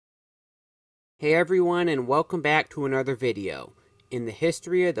Hey everyone, and welcome back to another video. In the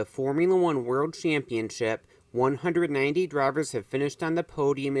history of the Formula One World Championship, 190 drivers have finished on the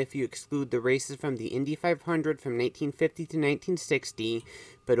podium if you exclude the races from the Indy 500 from 1950 to 1960,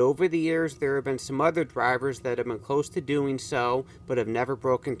 but over the years there have been some other drivers that have been close to doing so, but have never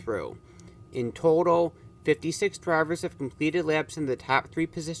broken through. In total, 56 drivers have completed laps in the top 3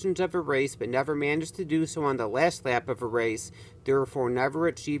 positions of a race but never managed to do so on the last lap of a race, therefore never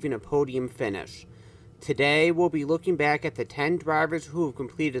achieving a podium finish. Today, we'll be looking back at the 10 drivers who have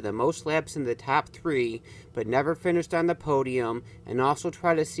completed the most laps in the top 3 but never finished on the podium, and also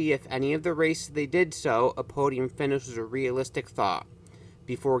try to see if any of the races they did so, a podium finish was a realistic thought.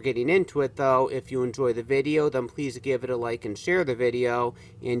 Before getting into it though, if you enjoy the video, then please give it a like and share the video,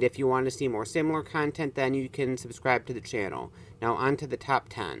 and if you want to see more similar content, then you can subscribe to the channel. Now on to the top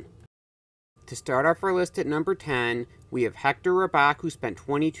 10. To start off our list at number 10, we have Hector Ribach, who spent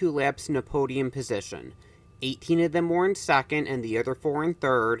 22 laps in a podium position. 18 of them were in second and the other 4 in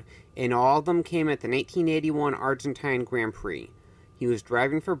third, and all of them came at the 1981 Argentine Grand Prix. He was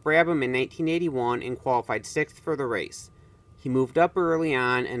driving for Brabham in 1981 and qualified 6th for the race. He moved up early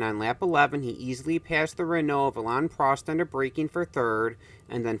on, and on lap 11 he easily passed the Renault of Alain Prost under braking for third,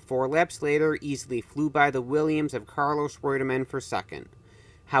 and then 4 laps later easily flew by the Williams of Carlos Reutemann for second.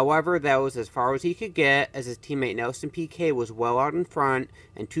 However, that was as far as he could get, as his teammate Nelson Piquet was well out in front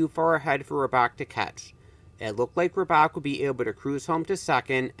and too far ahead for Ribach to catch. It looked like Ribach would be able to cruise home to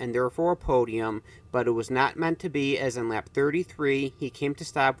second and therefore a podium, but it was not meant to be, as in lap 33 he came to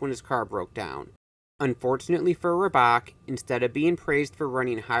stop when his car broke down. Unfortunately for Ribach, instead of being praised for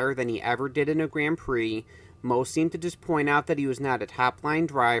running higher than he ever did in a Grand Prix, most seemed to just point out that he was not a top-line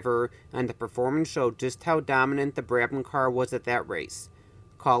driver, and the performance showed just how dominant the Brabham car was at that race.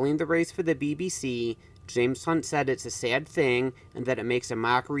 Calling the race for the BBC, James Hunt said it's a sad thing and that it makes a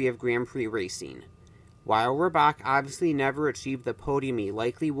mockery of Grand Prix racing. While Ribach obviously never achieved the podium he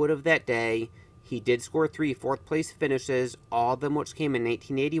likely would have that day, he did score 3 fourth-place finishes, all of them which came in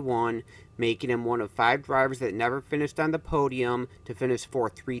 1981, making him one of 5 drivers that never finished on the podium to finish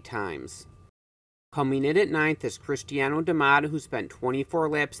 4th 3 times. Coming in at 9th is Cristiano D'Amato, who spent 24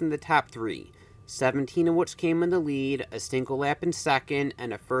 laps in the top 3, 17 of which came in the lead, a single lap in second,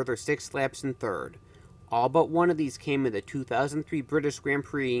 and a further 6 laps in third. All but one of these came in the 2003 British Grand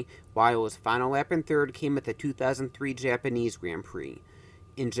Prix, while his final lap in third came at the 2003 Japanese Grand Prix.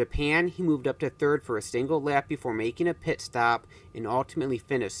 In Japan, he moved up to third for a single lap before making a pit stop and ultimately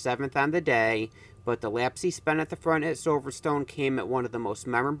finished 7th on the day, but the laps he spent at the front at Silverstone came at one of the most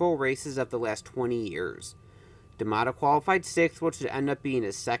memorable races of the last 20 years. D'Amato qualified 6th, which would end up being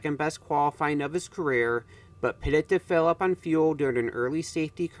his second best qualifying of his career, but pitted to fill up on fuel during an early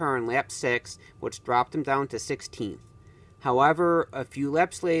safety car in lap 6, which dropped him down to 16th. However, a few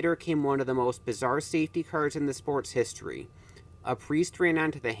laps later came one of the most bizarre safety cars in the sport's history. A priest ran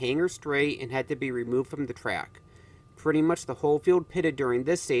onto the hangar straight and had to be removed from the track. Pretty much the whole field pitted during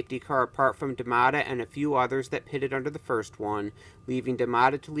this safety car apart from D'Amato and a few others that pitted under the first one, leaving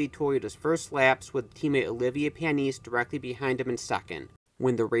D'Amato to lead Toyota's first laps with teammate Olivier Panis directly behind him in second.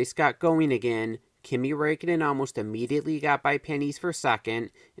 When the race got going again, Kimi Räikkönen almost immediately got by Panis for second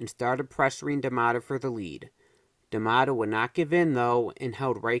and started pressuring D'Amato for the lead. D'Amato would not give in though and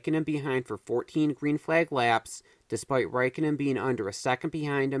held Räikkönen behind for 14 green flag laps, despite Räikkönen being under a second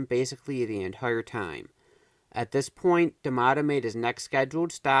behind him basically the entire time. At this point, D'Amato made his next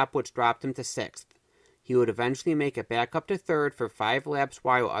scheduled stop, which dropped him to 6th. He would eventually make it back up to 3rd for 5 laps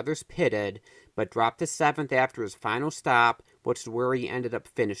while others pitted, but dropped to 7th after his final stop, which is where he ended up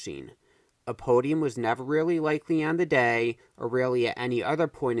finishing. A podium was never really likely on the day, or really at any other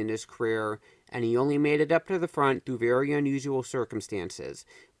point in his career, and he only made it up to the front through very unusual circumstances.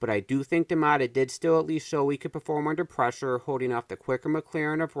 But I do think D'Amato did still at least show he could perform under pressure, holding off the quicker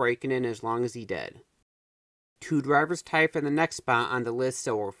McLaren of Räikkönen as long as he did. 2 drivers tied for the next spot on the list,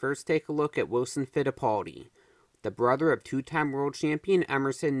 so we'll first take a look at Wilson Fittipaldi. The brother of 2-time world champion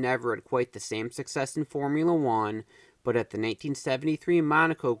Emerson never had quite the same success in Formula One, but at the 1973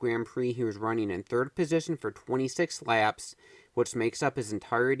 Monaco Grand Prix he was running in 3rd position for 26 laps, which makes up his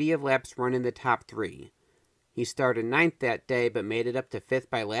entirety of laps run in the top 3. He started 9th that day but made it up to 5th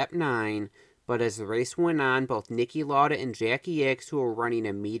by lap 9, but as the race went on, both Niki Lauda and Jackie Ickx, who were running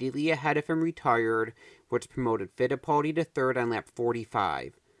immediately ahead of him, retired, which promoted Fittipaldi to 3rd on lap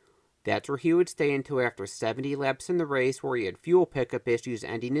 45. That's where he would stay until after 70 laps in the race, where he had fuel pickup issues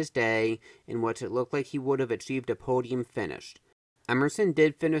ending his day, in which it looked like he would have achieved a podium finish. Emerson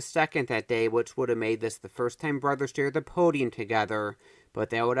did finish 2nd that day, which would have made this the first time brothers shared the podium together, but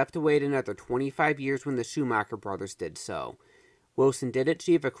they would have to wait another 25 years when the Schumacher brothers did so. Wilson did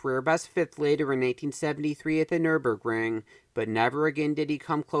achieve a career-best fifth later in 1973 at the Nürburgring, but never again did he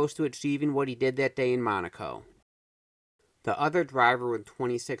come close to achieving what he did that day in Monaco. The other driver with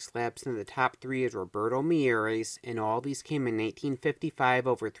 26 laps in the top three is Roberto Mieres, and all these came in 1955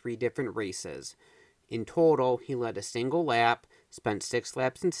 over 3 different races. In total, he led a single lap, spent 6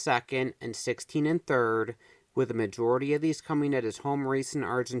 laps in second and 16 in third, with the majority of these coming at his home race in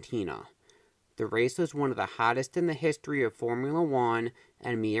Argentina. The race was one of the hottest in the history of Formula One,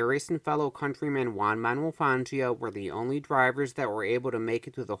 and Mieres and fellow countryman Juan Manuel Fangio were the only drivers that were able to make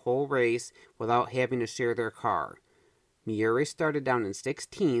it through the whole race without having to share their car. Mieres started down in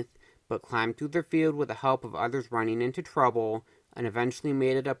 16th, but climbed through the field with the help of others running into trouble, and eventually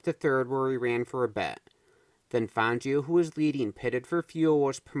made it up to third where he ran for a bit. Then Fangio, who was leading, pitted for fuel,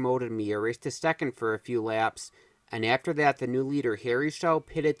 which promoted Mieres to second for a few laps, and after that the new leader Harry Schell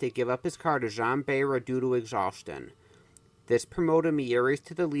pitted to give up his car to Jean Beira due to exhaustion. This promoted Mieres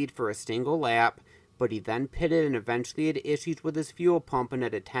to the lead for a single lap, but he then pitted and eventually had issues with his fuel pump and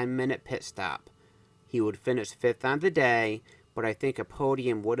had a 10-minute pit stop. He would finish 5th on the day, but I think a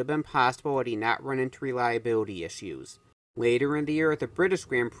podium would have been possible had he not run into reliability issues. Later in the year at the British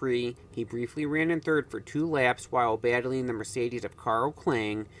Grand Prix, he briefly ran in third for 2 laps while battling the Mercedes of Carl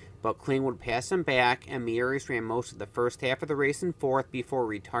Kling, but Kling would pass him back, and Mieres ran most of the first half of the race in 4th before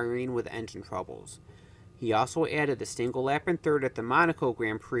retiring with engine troubles. He also added a single lap in third at the Monaco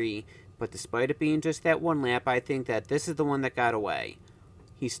Grand Prix, but despite it being just that 1 lap, I think that this is the one that got away.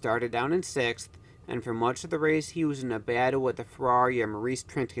 He started down in 6th, and for much of the race he was in a battle with the Ferrari of Maurice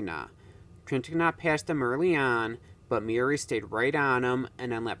Trintignant. Trintignant passed him early on, but Mieres stayed right on him,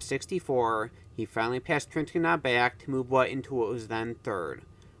 and on lap 64, he finally passed Trintignant back to move into what was then third.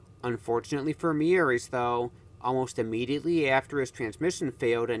 Unfortunately for Mieres, though, almost immediately after his transmission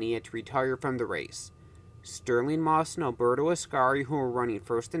failed and he had to retire from the race. Stirling Moss and Alberto Ascari, who were running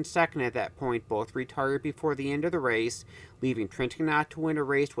first and second at that point, both retired before the end of the race, leaving Trintignant to win a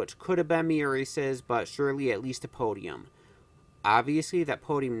race which could have been Mieres's, but surely at least a podium. Obviously, that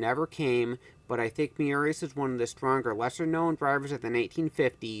podium never came, but I think Mieres is one of the stronger, lesser-known drivers of the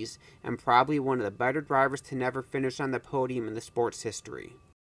 1950s, and probably one of the better drivers to never finish on the podium in the sport's history.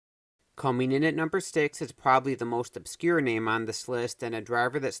 Coming in at number 6 is probably the most obscure name on this list, and a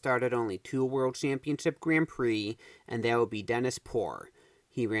driver that started only 2 World Championship Grand Prix, and that would be Dennis Poor.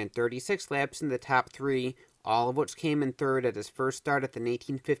 He ran 36 laps in the top 3, all of which came in third at his first start at the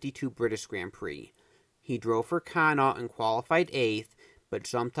 1952 British Grand Prix. He drove for Connaught and qualified 8th, but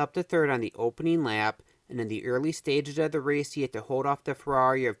jumped up to third on the opening lap, and in the early stages of the race he had to hold off the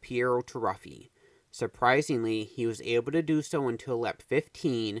Ferrari of Piero Taruffi. Surprisingly, he was able to do so until lap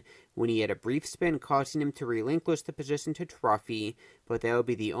 15, when he had a brief spin causing him to relinquish the position to Taruffi, but that would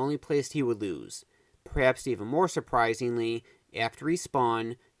be the only place he would lose. Perhaps even more surprisingly, after he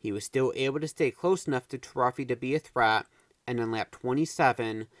spun, he was still able to stay close enough to Taruffi to be a threat, and on lap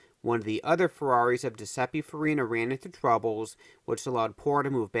 27, one of the other Ferraris of Giuseppe Farina ran into troubles, which allowed Poor to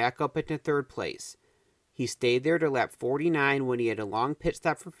move back up into third place. He stayed there to lap 49 when he had a long pit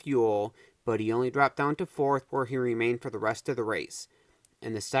stop for fuel, but he only dropped down to 4th where he remained for the rest of the race.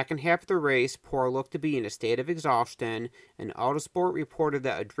 In the second half of the race, Poor looked to be in a state of exhaustion, and Autosport reported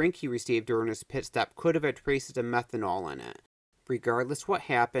that a drink he received during his pit stop could have had traces of methanol in it. Regardless what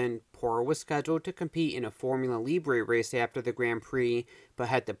happened, Poor was scheduled to compete in a Formula Libre race after the Grand Prix, but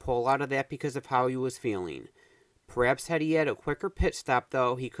had to pull out of that because of how he was feeling. Perhaps had he had a quicker pit stop,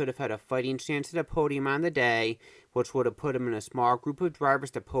 though, he could have had a fighting chance at a podium on the day, which would have put him in a small group of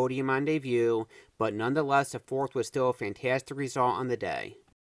drivers to podium on debut, but nonetheless, a 4th was still a fantastic result on the day.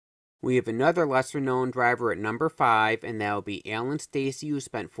 We have another lesser-known driver at number 5, and that will be Alan Stacey, who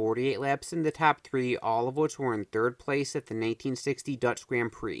spent 48 laps in the top 3, all of which were in 3rd place at the 1960 Dutch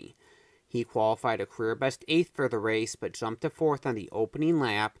Grand Prix. He qualified a career-best 8th for the race, but jumped to 4th on the opening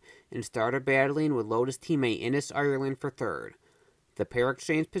lap, and started battling with Lotus teammate Innes Ireland for 3rd. The pair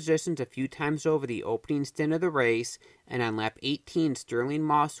exchanged positions a few times over the opening stint of the race, and on lap 18, Stirling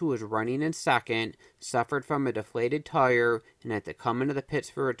Moss, who was running in 2nd, suffered from a deflated tire and had to come into the pits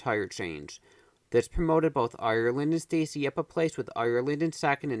for a tire change. This promoted both Ireland and Stacey up a place, with Ireland in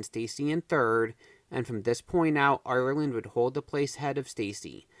 2nd and Stacey in 3rd, and from this point out, Ireland would hold the place ahead of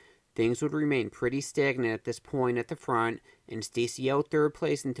Stacey. Things would remain pretty stagnant at this point at the front, and Stacey held 3rd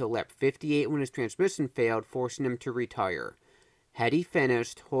place until lap 58 when his transmission failed, forcing him to retire. Had he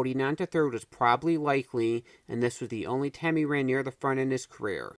finished, holding on to 3rd was probably likely, and this was the only time he ran near the front in his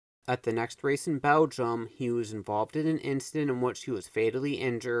career. At the next race in Belgium, he was involved in an incident in which he was fatally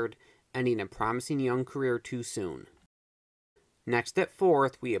injured, ending a promising young career too soon. Next at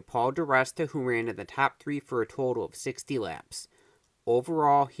 4th, we have Paul di Resta, who ran in the top 3 for a total of 60 laps.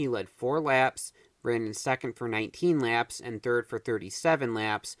 Overall, he led 4 laps, ran in second for 19 laps, and third for 37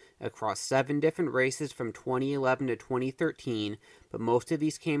 laps across 7 different races from 2011 to 2013, but most of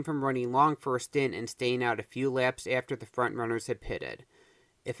these came from running long for a stint and staying out a few laps after the front runners had pitted.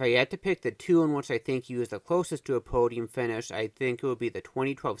 If I had to pick the 2 in which I think he was the closest to a podium finish, I think it would be the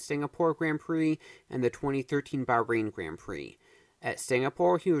 2012 Singapore Grand Prix and the 2013 Bahrain Grand Prix. At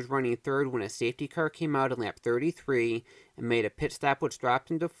Singapore, he was running third when a safety car came out in lap 33 and made a pit stop which dropped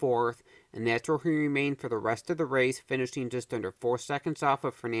him to fourth, and that's where he remained for the rest of the race, finishing just under 4 seconds off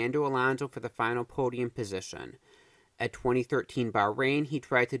of Fernando Alonso for the final podium position. At 2013 Bahrain, he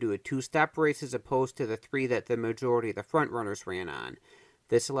tried to do a 2-stop race as opposed to the 3 that the majority of the front runners ran on.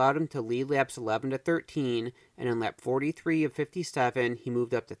 This allowed him to lead laps 11 to 13, and in lap 43 of 57, he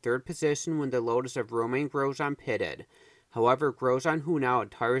moved up to third position when the Lotus of Romain Grosjean pitted. However, Grosjean, who now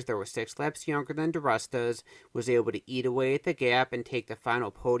had tires that were 6 laps younger than Di Resta's, was able to eat away at the gap and take the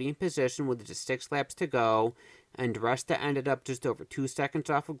final podium position with just 6 laps to go, and Di Resta ended up just over 2 seconds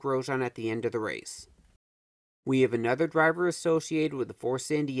off of Grosjean at the end of the race. We have another driver associated with the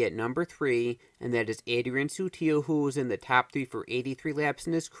Force India at number 3, and that is Adrian Sutil, who was in the top 3 for 83 laps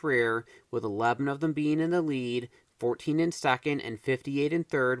in his career, with 11 of them being in the lead, 14 in second, and 58 in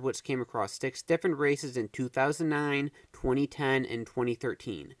third, which came across 6 different races in 2009, 2010, and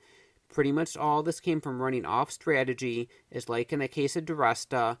 2013. Pretty much all this came from running off strategy, as like in the case of Di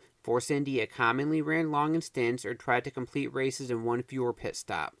Resta, Force India commonly ran long in stints or tried to complete races in one fewer pit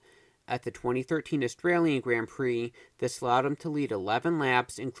stop. At the 2013 Australian Grand Prix, this allowed him to lead 11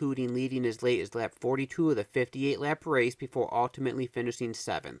 laps, including leading as late as lap 42 of the 58-lap race before ultimately finishing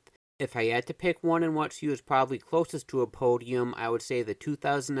 7th. If I had to pick one in which he was probably closest to a podium, I would say the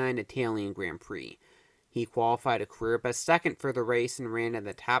 2009 Italian Grand Prix. He qualified a career-best second for the race and ran in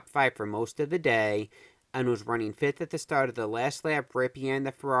the top 5 for most of the day, and was running 5th at the start of the last lap right behind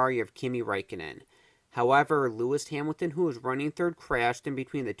the Ferrari of Kimi Räikkönen. However, Lewis Hamilton, who was running third, crashed in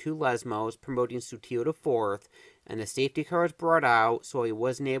between the 2 Lesmos, promoting Sutil to 4th, and the safety car was brought out, so he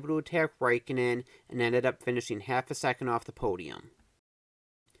wasn't able to attack Räikkönen and ended up finishing half a second off the podium.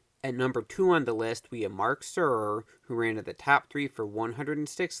 At number 2 on the list, we have Mark Surer, who ran at the top 3 for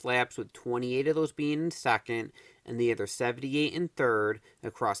 106 laps, with 28 of those being in second, and the other 78 in third,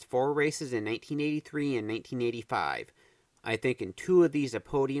 across 4 races in 1983 and 1985. I think in 2 of these a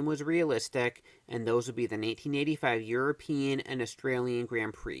podium was realistic, and those would be the 1985 European and Australian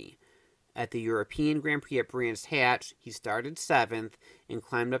Grand Prix. At the European Grand Prix at Brands Hatch, he started 7th and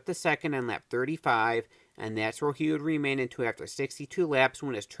climbed up to 2nd on lap 35, and that's where he would remain until after 62 laps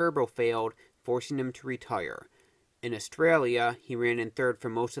when his turbo failed, forcing him to retire. In Australia, he ran in 3rd for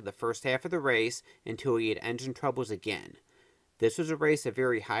most of the first half of the race until he had engine troubles again. This was a race of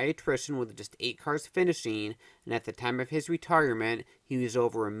very high attrition with just 8 cars finishing, and at the time of his retirement, he was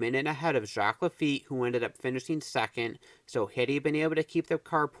over a minute ahead of Jacques Laffite, who ended up finishing 2nd, so had he been able to keep the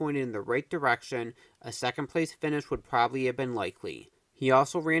car pointed in the right direction, a 2nd place finish would probably have been likely. He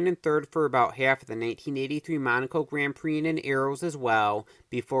also ran in 3rd for about half of the 1983 Monaco Grand Prix in Arrows as well,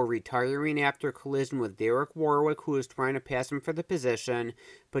 before retiring after a collision with Derek Warwick, who was trying to pass him for the position,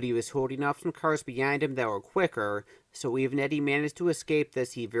 but he was holding off some cars behind him that were quicker, so even had he managed to escape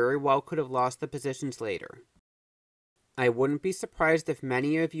this, he very well could have lost the positions later. I wouldn't be surprised if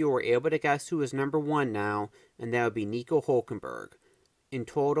many of you were able to guess who is number 1 now, and that would be Nico Hülkenberg. In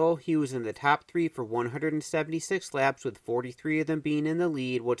total, he was in the top 3 for 176 laps, with 43 of them being in the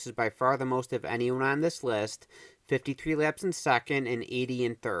lead, which is by far the most of anyone on this list, 53 laps in 2nd and 80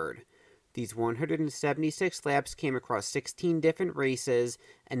 in 3rd. These 176 laps came across 16 different races,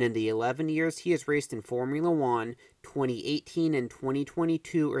 and in the 11 years he has raced in Formula 1, 2018 and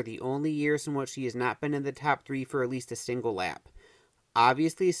 2022 are the only years in which he has not been in the top 3 for at least a single lap.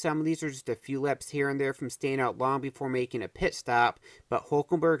 Obviously, some of these are just a few laps here and there from staying out long before making a pit stop, but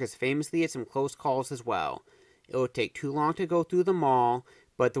Hülkenberg has famously had some close calls as well. It would take too long to go through them all,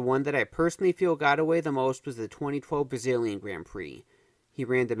 but the one that I personally feel got away the most was the 2012 Brazilian Grand Prix. He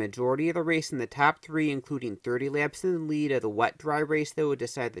ran the majority of the race in the top 3, including 30 laps in the lead of the wet-dry race that would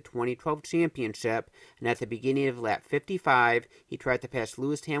decide the 2012 championship, and at the beginning of lap 55, he tried to pass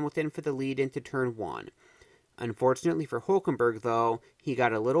Lewis Hamilton for the lead into turn 1. Unfortunately for Hülkenberg, though, he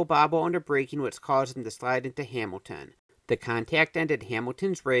got a little bobble under braking, which caused him to slide into Hamilton. The contact ended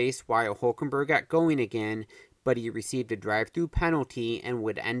Hamilton's race while Hülkenberg got going again, but he received a drive-through penalty and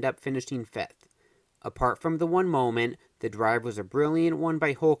would end up finishing 5th. Apart from the one moment, the drive was a brilliant one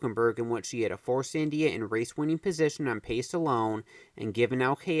by Hülkenberg in which he had a Force India in race-winning position on pace alone, and given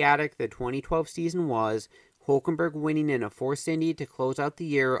how chaotic the 2012 season was, Hülkenberg winning in a Force India to close out the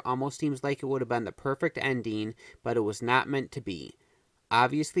year almost seems like it would have been the perfect ending, but it was not meant to be.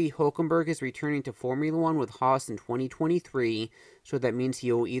 Obviously, Hülkenberg is returning to Formula One with Haas in 2023, so that means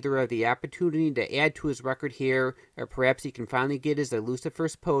he will either have the opportunity to add to his record here, or perhaps he can finally get his elusive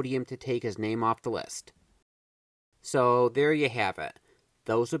first podium to take his name off the list. So there you have it.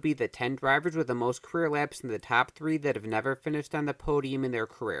 Those would be the 10 drivers with the most career laps in the top 3 that have never finished on the podium in their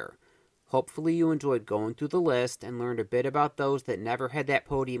career. Hopefully you enjoyed going through the list and learned a bit about those that never had that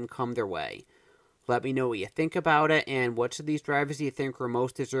podium come their way. Let me know what you think about it and which of these drivers you think were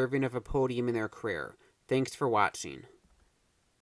most deserving of a podium in their career. Thanks for watching.